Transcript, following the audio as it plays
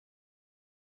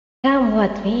Come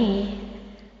with me.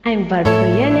 I'm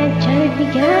Barbarian and join me,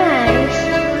 guys.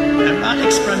 I'm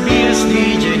Alex from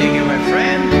BSD, joining you, my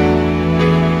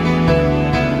friend.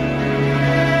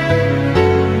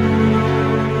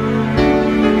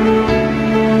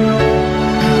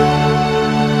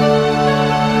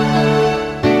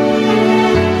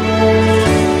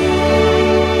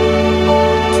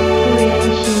 When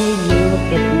she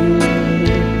looked at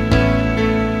me,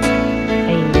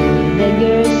 I knew the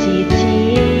girl see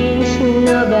things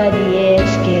nobody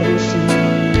else can see.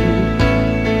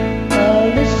 All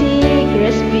the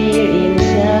secrets fear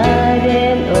inside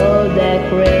and all the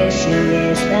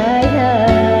craziness I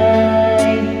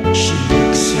hide. She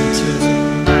looks into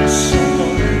my soul,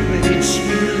 reads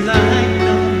me like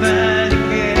nobody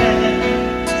can.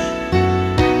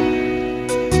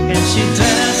 And she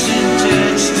doesn't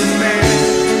judge the man,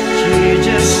 she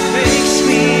just makes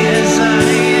me as I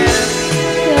am.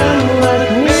 Come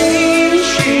with me,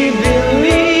 She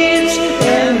believes,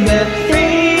 and that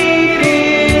faith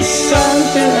is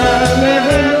something I'll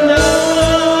never know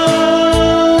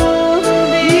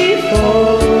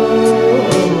before.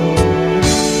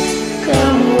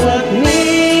 Come with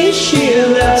me, she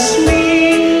loves me,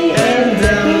 and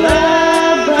the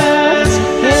love has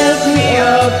helped me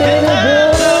open the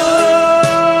door.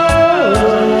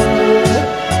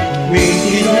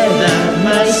 Making me love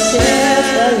myself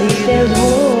a little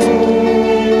more.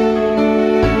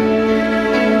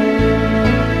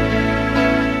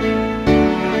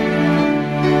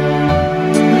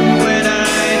 when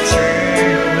I turn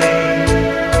away.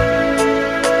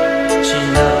 She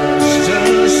knows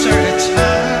those are the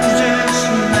times there's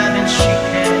nothing she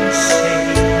can say,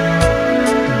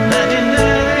 nothing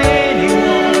that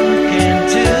anyone can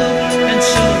do, and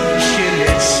so she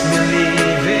lets me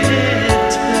leave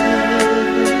it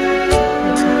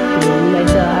In my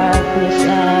darkness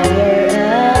hour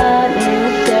and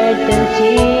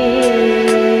uncertainty,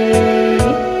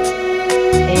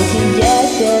 and she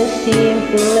just as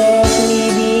simple as me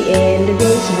the end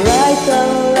goes bright on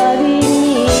loving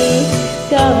me.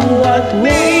 Come with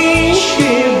me,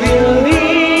 she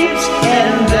believes,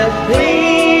 and the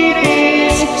fate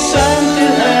is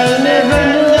something I'll never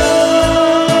know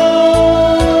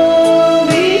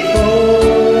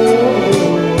before.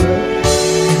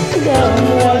 come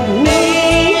with me,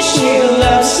 She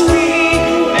loves me,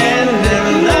 and the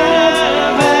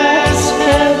love has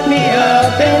helped me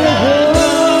open the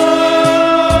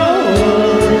door,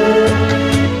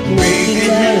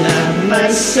 making me love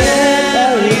myself a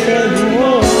little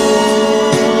more.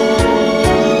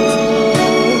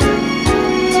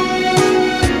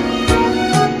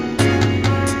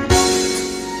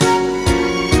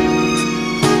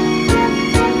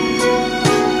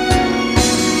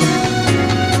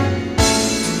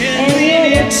 And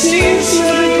yet it seems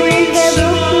like we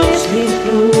have slipped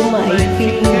through my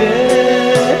finger.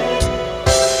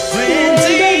 when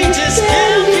they just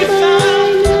can't be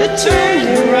found, they turn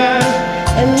around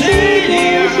And daily they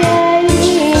are shine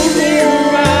in their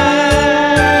eyes.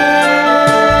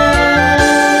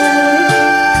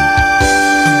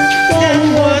 and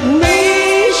what me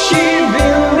she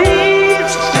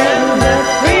believes, and the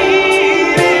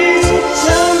faith is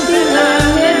something I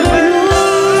never knew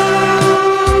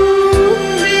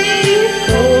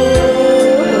before.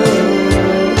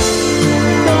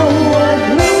 Come with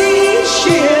me,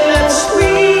 She loves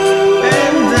me,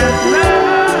 and that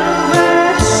love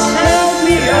has helped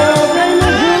me open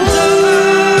the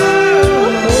door,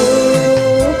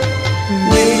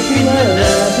 making me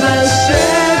love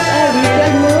myself a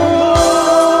little more.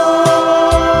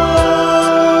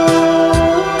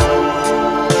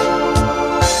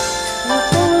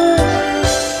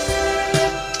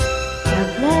 God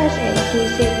bless and keep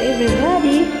safe,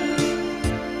 everybody.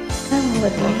 Come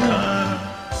with me.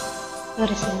 What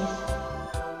is this?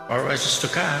 Always to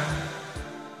come.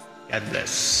 God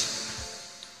bless.